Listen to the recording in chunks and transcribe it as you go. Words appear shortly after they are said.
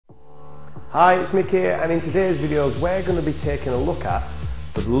Hi, it's Mick here, and in today's videos we're going to be taking a look at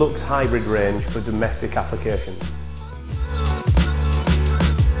the Lux hybrid range for domestic applications.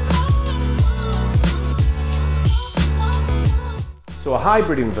 So a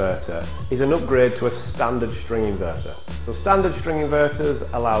hybrid inverter is an upgrade to a standard string inverter. So standard string inverters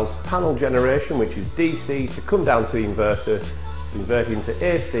allows panel generation, which is DC, to come down to the inverter, to be converted into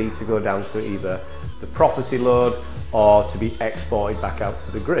AC to go down to either the property load or to be exported back out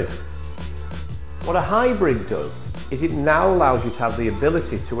to the grid. What a hybrid does is it now allows you to have the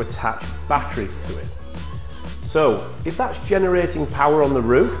ability to attach batteries to it. So if that's generating power on the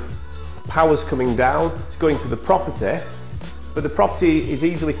roof, power's coming down, it's going to the property, but the property is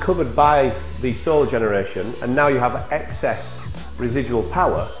easily covered by the solar generation, and now you have excess residual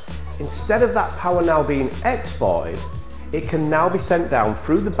power. Instead of that power now being exported, it can now be sent down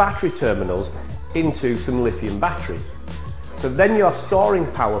through the battery terminals into some lithium batteries. So then you're storing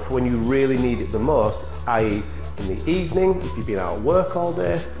power for when you really need it the most, i.e. in the evening, if you've been out at work all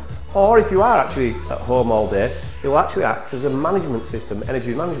day, or if you are actually at home all day, it will actually act as a management system,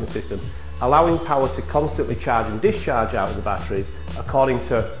 energy management system, allowing power to constantly charge and discharge out of the batteries according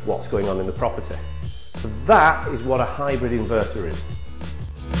to what's going on in the property. So that is what a hybrid inverter is.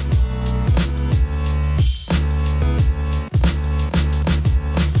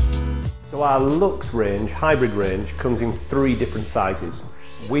 So our Lux range, hybrid range, comes in 3 different sizes.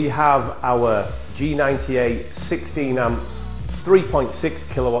 We have our G98 16 amp 3.6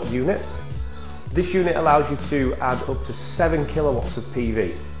 kilowatt unit. This unit allows you to add up to 7 kilowatts of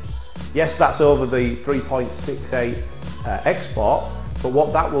PV. Yes, that's over the 3.68 export, but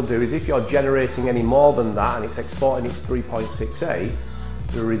what that will do is if you're generating any more than that and it's exporting its 3.68,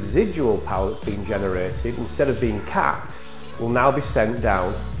 the residual power that's being generated, instead of being capped, will now be sent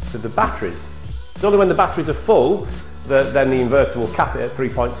down to the batteries. It's only when the batteries are full that then the inverter will cap it at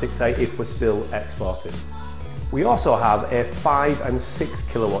 3.68 if we're still exporting. We also have a 5 and 6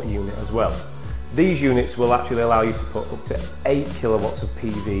 kilowatt unit as well. These units will actually allow you to put up to 8 kilowatts of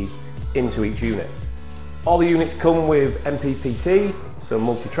PV into each unit. All the units come with MPPT, so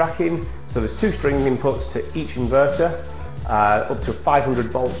multi-tracking, so there's 2 string inputs to each inverter, up to 500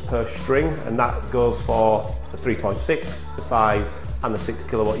 volts per string, and that goes for the 3.6, the 5 and the 6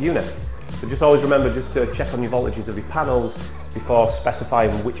 kilowatt unit. So just always remember just to check on your voltages of your panels before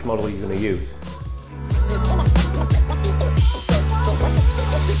specifying which model you're going to use.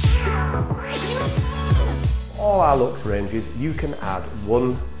 All our Lux ranges, you can add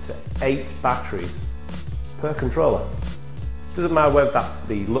 1 to 8 batteries per controller. It doesn't matter whether that's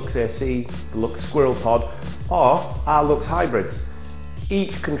the Lux AC, the Lux Squirrel Pod, or our Lux hybrids.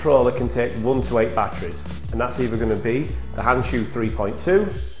 Each controller can take 1 to 8 batteries, and that's either going to be the Hanshu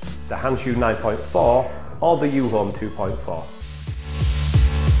 3.2, the Hanshu 9.4, or the U-Home 2.4.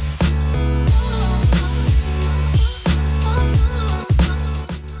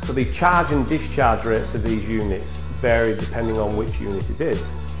 So the charge and discharge rates of these units vary depending on which unit it is.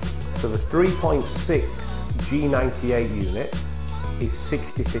 So the 3.6 G98 unit is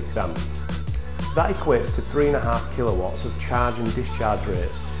 66 amps. That equates to 3.5 kilowatts of charge and discharge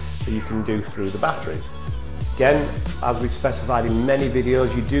rates that you can do through the batteries. Again, as we've specified in many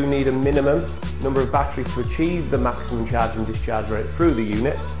videos, you do need a minimum number of batteries to achieve the maximum charge and discharge rate through the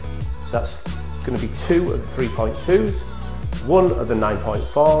unit. So that's going to be 2 of the 3.2s, 1 of the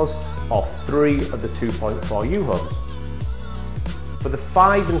 9.4s, or 3 of the 2.4 U-Homes. For the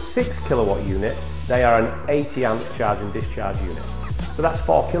 5 and 6 kilowatt unit, they are an 80 amps charge and discharge unit. So that's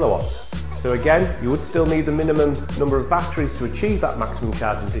 4 kilowatts. So again, you would still need the minimum number of batteries to achieve that maximum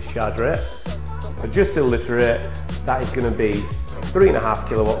charge and discharge rate. But just to illustrate, that is going to be 3.5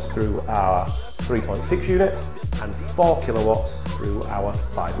 kilowatts through our 3.6 unit and 4 kilowatts through our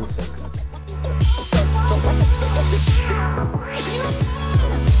 5 and 6.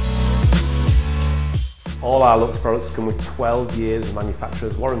 All our Lux products come with 12 years of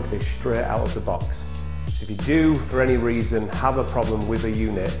manufacturer's warranty straight out of the box. So if you do, for any reason, have a problem with a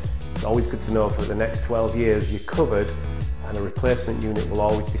unit, it's always good to know for the next 12 years you're covered, and a replacement unit will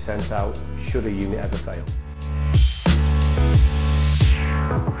always be sent out should a unit ever fail.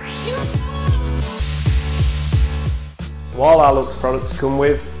 So all our Lux products come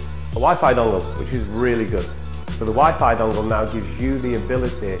with a Wi-Fi dongle, which is really good. So the Wi-Fi dongle now gives you the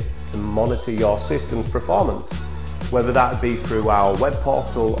ability to monitor your system's performance, whether that be through our web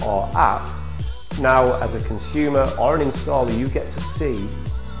portal or app. Now, as a consumer or an installer, you get to see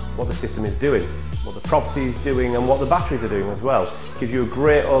what the system is doing, what the property is doing, and what the batteries are doing as well. It gives you a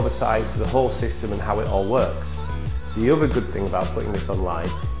great oversight to the whole system and how it all works. The other good thing about putting this online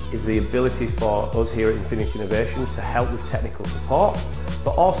is the ability for us here at Infinity Innovations to help with technical support,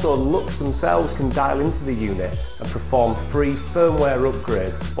 but also Lux themselves can dial into the unit and perform free firmware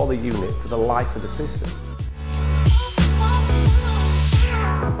upgrades for the unit for the life of the system.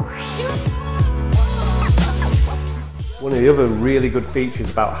 One of the other really good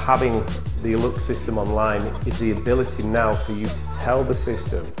features about having the Lux system online is the ability now for you to tell the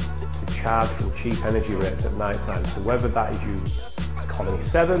system to charge from cheap energy rates at night time. So whether that is you Economy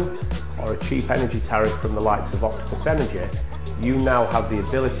 7 or a cheap energy tariff from the likes of Octopus Energy, you now have the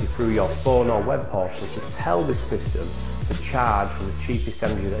ability through your phone or web portal to tell this system to charge from the cheapest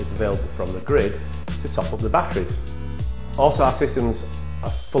energy that is available from the grid to top up the batteries. Also, our systems are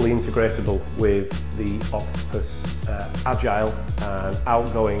fully integratable with the Octopus Agile and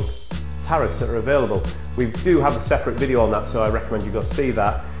outgoing tariffs that are available. We do have a separate video on that, so I recommend you go see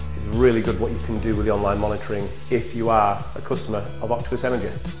that. It's really good what you can do with the online monitoring if you are a customer of Octopus Energy.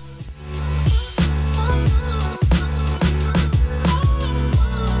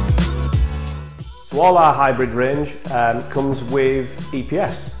 So all our hybrid range comes with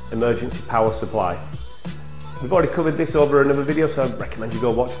EPS, emergency power supply. We've already covered this over another video, so I recommend you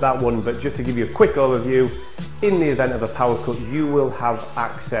go watch that one, but just to give you a quick overview, in the event of a power cut, you will have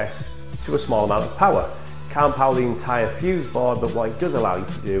access to a small amount of power. Can't power the entire fuse board, but what it does allow you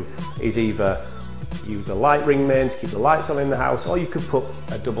to do is either use a light ring main to keep the lights on in the house, or you could put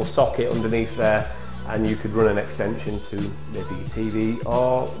a double socket underneath there and you could run an extension to maybe your TV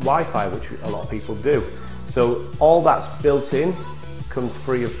or Wi-Fi, which a lot of people do. So all that's built in, comes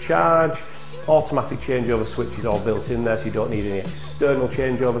free of charge. Automatic changeover switches all built in there, so you don't need any external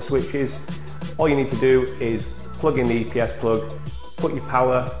changeover switches. All you need to do is plug in the EPS plug, put your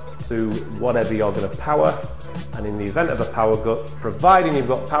power to whatever you're going to power, and in the event of a power cut, providing you've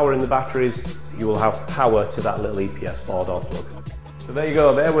got power in the batteries, you will have power to that little EPS board or plug. So there you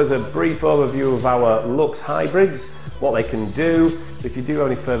go, there was a brief overview of our Lux hybrids, what they can do. If you do have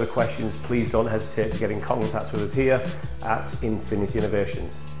any further questions, please don't hesitate to get in contact with us here at Infinity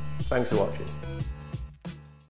Innovations. Thanks for watching.